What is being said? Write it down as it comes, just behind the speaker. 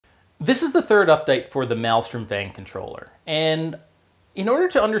This is the third update for the Maelstrom fan controller. And in order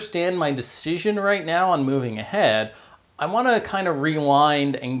to understand my decision right now on moving ahead, I want to kind of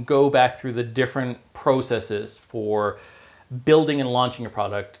rewind and go back through the different processes for building and launching a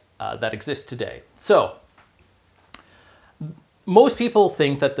product that exists today. So, most people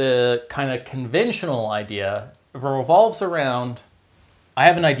think that the kind of conventional idea revolves around, I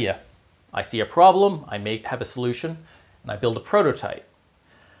have an idea, I see a problem, I have a solution, and I build a prototype.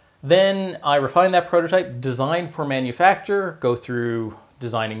 Then I refine that prototype, design for manufacture, go through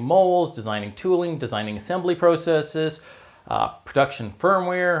designing molds, designing tooling, designing assembly processes, production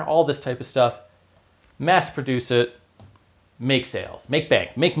firmware, all this type of stuff, mass produce it, make sales, make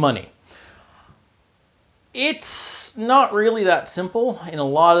bank, make money. It's not really that simple. In a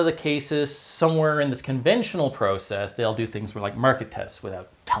lot of the cases, somewhere in this conventional process, they'll do things like market tests without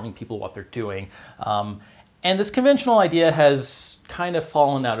telling people what they're doing. And this conventional idea has kind of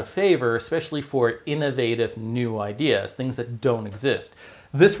fallen out of favor, especially for innovative new ideas, things that don't exist.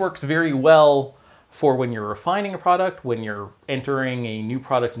 This works very well for when you're refining a product, when you're entering a new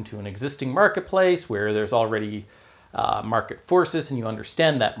product into an existing marketplace where there's already market forces and you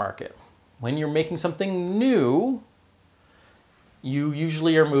understand that market. When you're making something new, you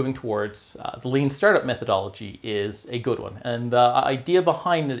usually are moving towards the lean startup methodology is a good one. And the idea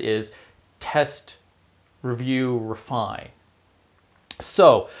behind it is test, review, refine.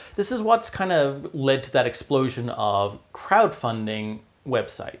 So this is what's kind of led to that explosion of crowdfunding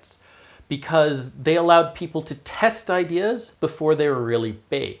websites, because they allowed people to test ideas before they were really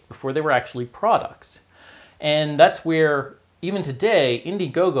baked, before they were actually products. And that's where, even today,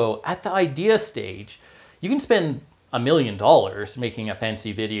 Indiegogo, at the idea stage, you can spend $1 million making a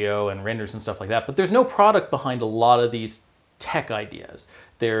fancy video and renders and stuff like that, but there's no product behind a lot of these tech ideas.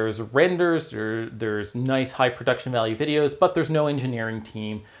 There's renders, there's nice high production value videos, but there's no engineering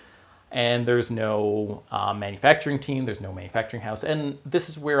team, and there's no manufacturing team, there's no manufacturing house. And this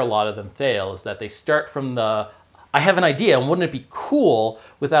is where a lot of them fail, is that they start from the, I have an idea, and wouldn't it be cool,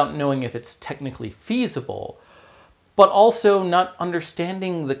 without knowing if it's technically feasible, but also not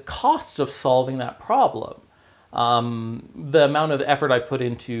understanding the cost of solving that problem. The amount of effort I put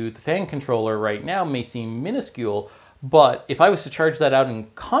into the fan controller right now may seem minuscule, but if I was to charge that out in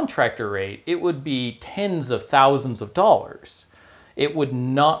contractor rate, it would be tens of thousands of dollars. It would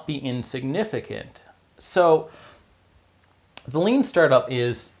not be insignificant. So the lean startup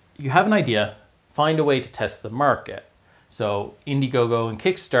is, you have an idea, find a way to test the market. So Indiegogo and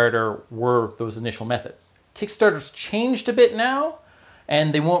Kickstarter were those initial methods. Kickstarter's changed a bit now,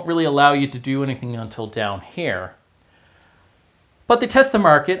 and they won't really allow you to do anything until down here. But they test the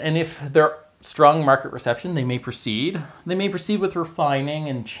market, and if they're strong market reception, they may proceed. They may proceed with refining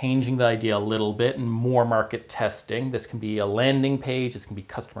and changing the idea a little bit and more market testing. This can be a landing page, this can be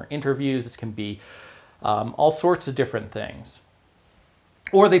customer interviews, this can be all sorts of different things.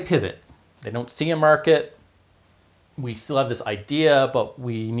 Or they pivot. They don't see a market. We still have this idea, but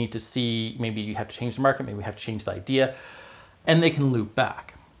we need to see, maybe you have to change the market, maybe we have to change the idea, and they can loop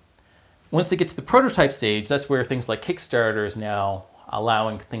back. Once they get to the prototype stage, that's where things like Kickstarter is now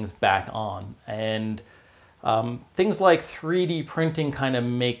allowing things back on. And things like 3D printing kind of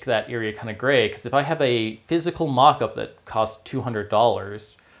make that area kind of gray, because if I have a physical mock-up that costs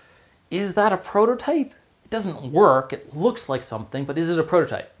 $200, is that a prototype? It doesn't work, it looks like something, but is it a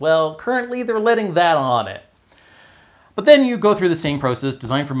prototype? Well, currently they're letting that on it. But then you go through the same process,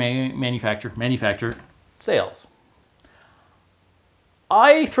 design for manufacture, sales.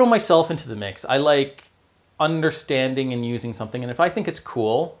 I throw myself into the mix. I like understanding and using something, and if I think it's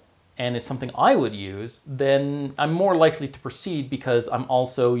cool and it's something I would use, then I'm more likely to proceed because I'm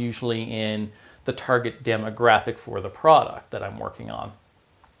also usually in the target demographic for the product that I'm working on.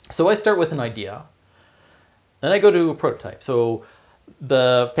 So I start with an idea, then I go to a prototype. So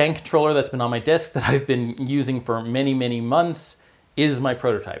the fan controller that's been on my desk that I've been using for many, many months is my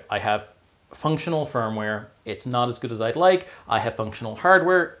prototype. I have functional firmware. It's not as good as I'd like. I have functional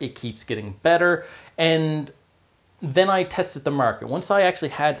hardware. It keeps getting better. And then I tested the market. Once I actually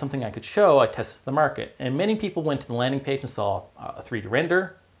had something I could show, I tested the market. And many people went to the landing page and saw a 3D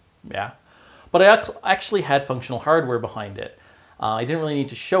render. Yeah. But I actually had functional hardware behind it. I didn't really need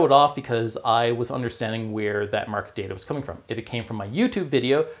to show it off because I was understanding where that market data was coming from. If it came from my YouTube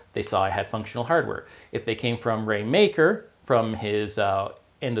video, they saw I had functional hardware. If they came from Ray Maker, from his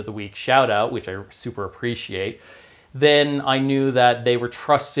end of the week shout out, which I super appreciate, then I knew that they were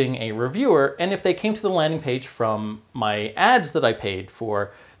trusting a reviewer. And if they came to the landing page from my ads that I paid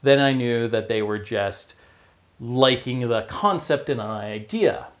for, then I knew that they were just liking the concept and an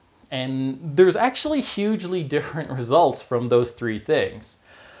idea. And there's actually hugely different results from those three things.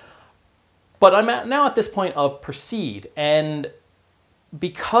 But I'm now at this point of proceed, and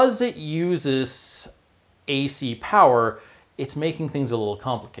because it uses AC power, it's making things a little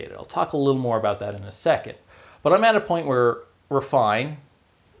complicated. I'll talk a little more about that in a second. But I'm at a point where refine,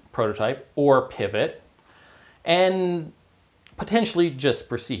 prototype, or pivot, and potentially just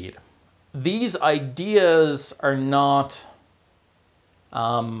proceed. These ideas are not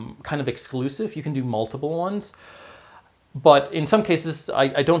kind of exclusive. You can do multiple ones. But in some cases,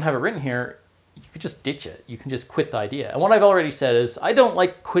 I don't have it written here, you could just ditch it. You can just quit the idea. And what I've already said is I don't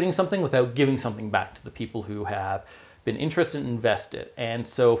like quitting something without giving something back to the people who have been interested and invested. And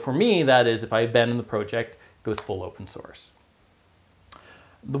so for me, that is if I abandon the project, it goes full open source.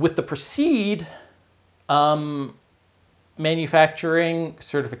 With the proceed, manufacturing,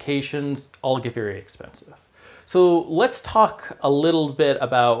 certifications, all get very expensive. So let's talk a little bit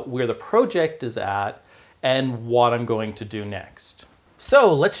about where the project is at and what I'm going to do next.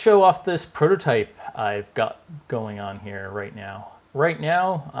 So let's show off this prototype I've got going on here right now. Right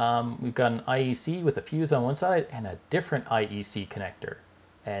now, we've got an IEC with a fuse on one side and a different IEC connector.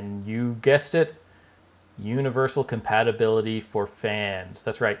 And you guessed it, universal compatibility for fans.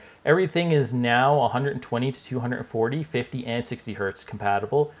 That's right. Everything is now 120 to 240, 50, and 60 hertz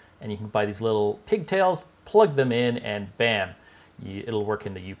compatible. And you can buy these little pigtails, plug them in, and bam. It'll work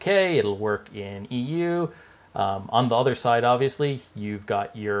in the UK, it'll work in EU. On the other side, obviously, you've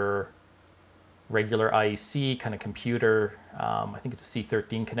got your regular IEC kind of computer. I think it's a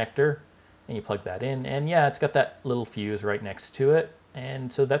C13 connector, and you plug that in. And yeah, it's got that little fuse right next to it.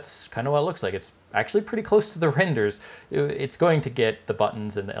 And so that's kind of what it looks like. It's actually pretty close to the renders. It's going to get the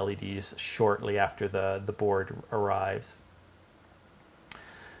buttons and the LEDs shortly after the board arrives.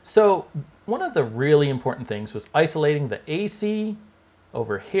 So one of the really important things was isolating the AC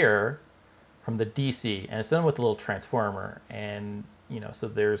over here from the DC, and it's done with a little transformer. And so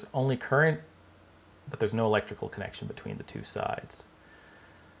there's only current, but there's no electrical connection between the two sides.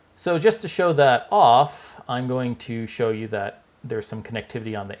 So just to show that off, I'm going to show you that there's some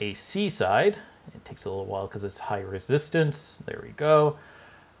connectivity on the AC side. It takes a little while because it's high resistance. There we go.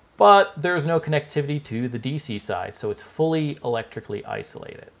 But there's no connectivity to the DC side, so it's fully electrically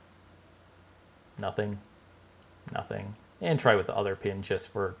isolated. Nothing, nothing. And try with the other pin just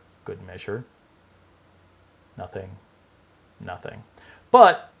for good measure. Nothing, nothing.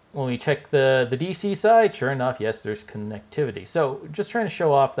 But when we check the DC side, sure enough, yes, there's connectivity. So just trying to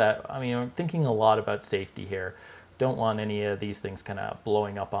show off that, I'm thinking a lot about safety here. Don't want any of these things kind of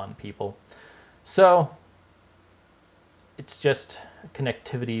blowing up on people. So it's just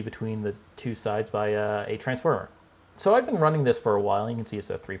connectivity between the two sides by a transformer. So I've been running this for a while. You can see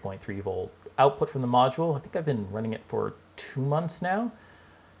it's a 3.3 volt output from the module. I think I've been running it for 2 months now,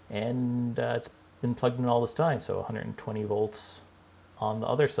 and it's been plugged in all this time, so 120 volts on the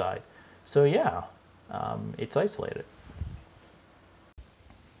other side. So yeah, it's isolated.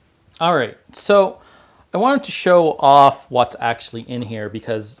 All right, so I wanted to show off what's actually in here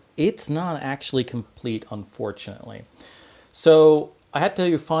because it's not actually complete, unfortunately. So I had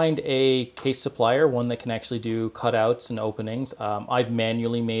to find a case supplier, one that can actually do cutouts and openings. I've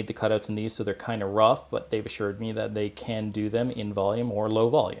manually made the cutouts in these, so they're kind of rough, but they've assured me that they can do them in volume or low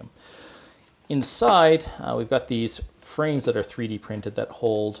volume. Inside, we've got these frames that are 3D printed that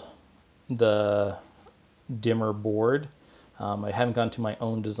hold the dimmer board. I haven't gone to my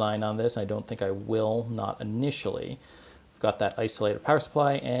own design on this. I don't think I will, not initially. I've got that isolated power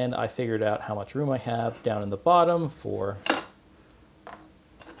supply, and I figured out how much room I have down in the bottom for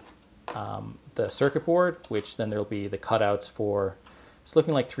the circuit board, which then there'll be the cutouts for, it's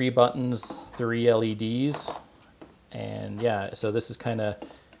looking like 3 buttons, 3 LEDs, and yeah, so this is kind of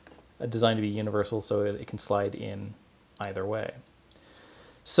designed to be universal so it can slide in either way.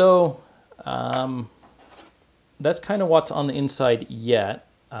 So that's kind of what's on the inside yet.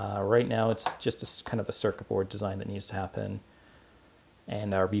 Right now it's just kind of a circuit board design that needs to happen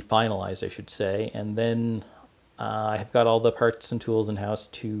or be finalized, I should say, and then I have got all the parts and tools in-house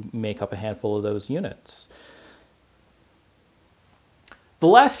to make up a handful of those units. The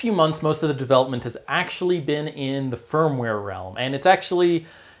last few months, most of the development has actually been in the firmware realm, and it's actually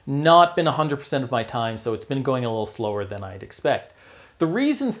not been 100% of my time, so it's been going a little slower than I'd expect. The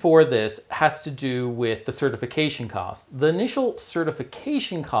reason for this has to do with the certification costs. The initial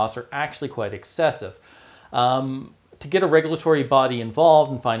certification costs are actually quite excessive. To get a regulatory body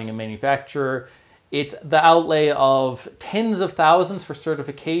involved in finding a manufacturer, it's the outlay of tens of thousands for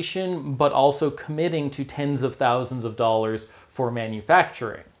certification, but also committing to tens of thousands of dollars for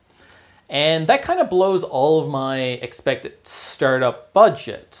manufacturing. And that kind of blows all of my expected startup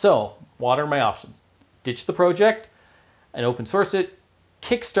budget. So what are my options? Ditch the project and open source it,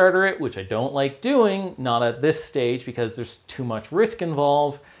 Kickstarter it, which I don't like doing, not at this stage because there's too much risk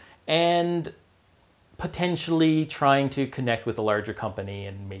involved, and potentially trying to connect with a larger company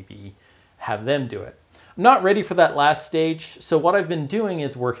and maybe have them do it. I'm not ready for that last stage, so what I've been doing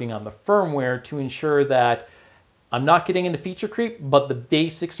is working on the firmware to ensure that I'm not getting into feature creep, but the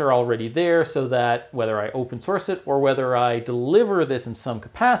basics are already there so that whether I open source it or whether I deliver this in some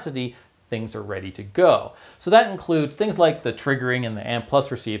capacity, things are ready to go. So that includes things like the triggering and the AMP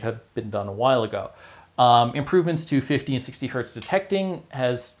plus receive have been done a while ago. Improvements to 50 and 60 hertz detecting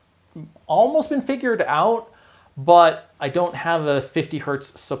has almost been figured out, but I don't have a 50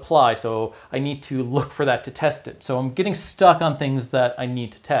 hertz supply, so I need to look for that to test it. So I'm getting stuck on things that I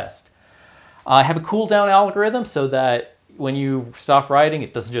need to test. I have a cooldown algorithm so that when you stop riding,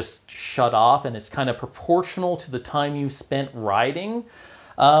 it doesn't just shut off, and it's kind of proportional to the time you spent riding.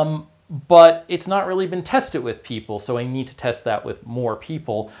 But it's not really been tested with people, so I need to test that with more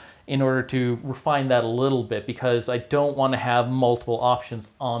people in order to refine that a little bit, because I don't want to have multiple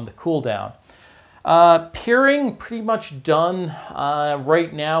options on the cooldown. Peering, pretty much done.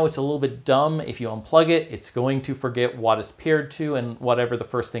 Right now it's a little bit dumb. If you unplug it, it's going to forget what it's paired to, and whatever the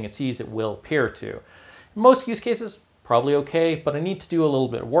first thing it sees, it will pair to. In most use cases, probably okay, but I need to do a little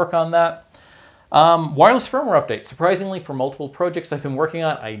bit of work on that. Wireless firmware update. Surprisingly, for multiple projects I've been working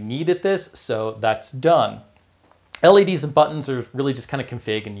on, I needed this, so that's done. LEDs and buttons are really just kind of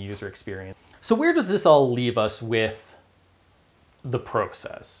config and user experience. So where does this all leave us with the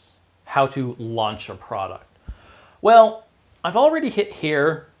process? How to launch a product? Well, I've already hit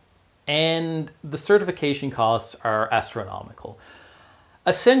here, and the certification costs are astronomical.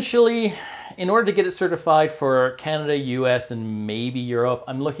 Essentially, in order to get it certified for Canada, US, and maybe Europe,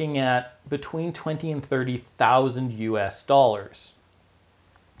 I'm looking at between 20 and 30,000 US dollars.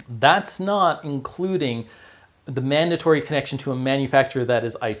 That's not including the mandatory connection to a manufacturer that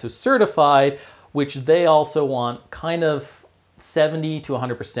is ISO certified, which they also want kind of 70 to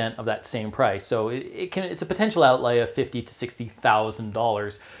 100% of that same price. So it's a potential outlay of $50,000 to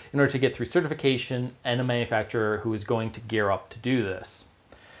 $60,000 in order to get through certification and a manufacturer who is going to gear up to do this.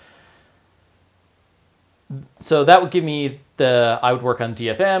 So that would give me I would work on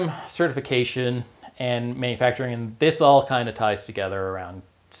DFM, certification, and manufacturing, and this all kind of ties together around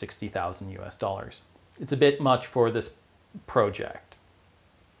 60,000 US dollars. It's a bit much for this project.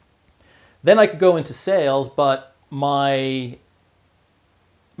 Then I could go into sales, but my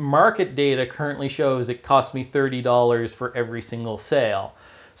market data currently shows it costs me $30 for every single sale.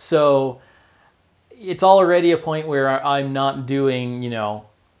 So it's already a point where I'm not doing,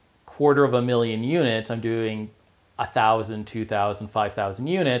 250,000 units. I'm doing 1,000, 2,000, 5,000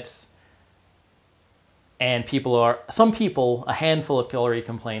 units. And some people, a handful have already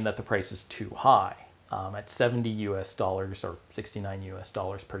complained that the price is too high at 70 US dollars or 69 US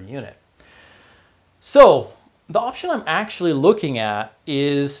dollars per unit. So the option I'm actually looking at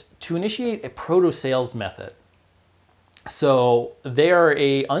is to initiate a proto sales method. So they are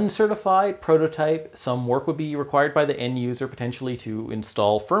a uncertified prototype. Some work would be required by the end user potentially to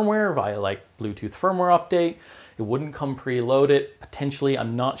install firmware via like Bluetooth firmware update. It wouldn't come preloaded. Potentially,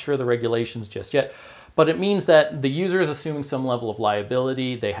 I'm not sure the regulations just yet, but it means that the user is assuming some level of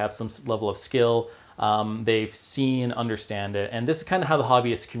liability. They have some level of skill. They've seen, understand it, and this is kind of how the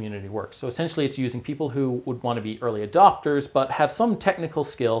hobbyist community works. So essentially it's using people who would want to be early adopters, but have some technical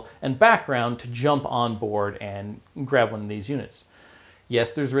skill and background to jump on board and grab one of these units.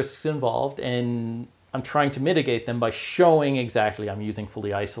 Yes, there's risks involved, and I'm trying to mitigate them by showing exactly I'm using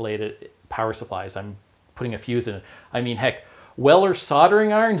fully isolated power supplies. I'm putting a fuse in it. I mean, heck, Weller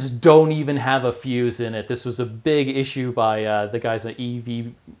soldering irons don't even have a fuse in it. This was a big issue by the guys at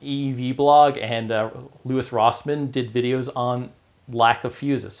EV blog, and Louis Rossman did videos on lack of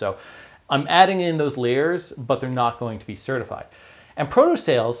fuses. So I'm adding in those layers, but they're not going to be certified. And proto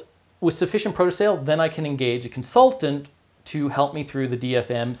sales, with sufficient proto sales, then I can engage a consultant to help me through the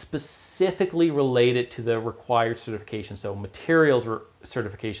DFM specifically related to the required certification. So materials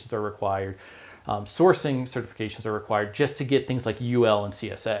certifications are required. Sourcing certifications are required just to get things like UL and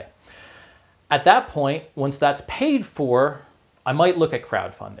CSA. At that point, once that's paid for, I might look at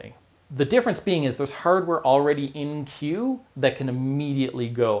crowdfunding. The difference being is there's hardware already in queue that can immediately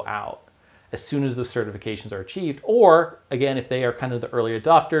go out as soon as those certifications are achieved, or again, if they are kind of the early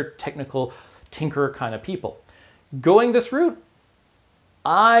adopter, technical tinkerer kind of people. Going this route,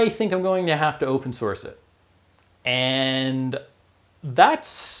 I think I'm going to have to open source it. And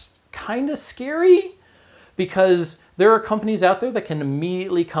that's kind of scary because there are companies out there that can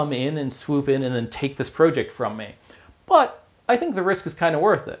immediately come in and swoop in and then take this project from me. But I think the risk is kind of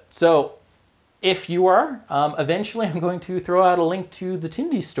worth it. So If you are, eventually I'm going to throw out a link to the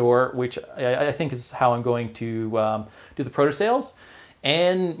Tindy store, which I think is how I'm going to do the proto sales.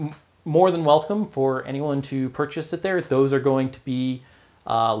 And more than welcome for anyone to purchase it there. Those are going to be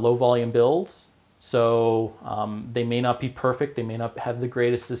low volume builds. So they may not be perfect, they may not have the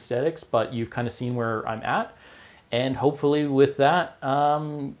greatest aesthetics, but you've kind of seen where I'm at. And hopefully with that,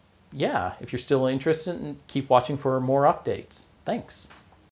 yeah, if you're still interested, keep watching for more updates. Thanks.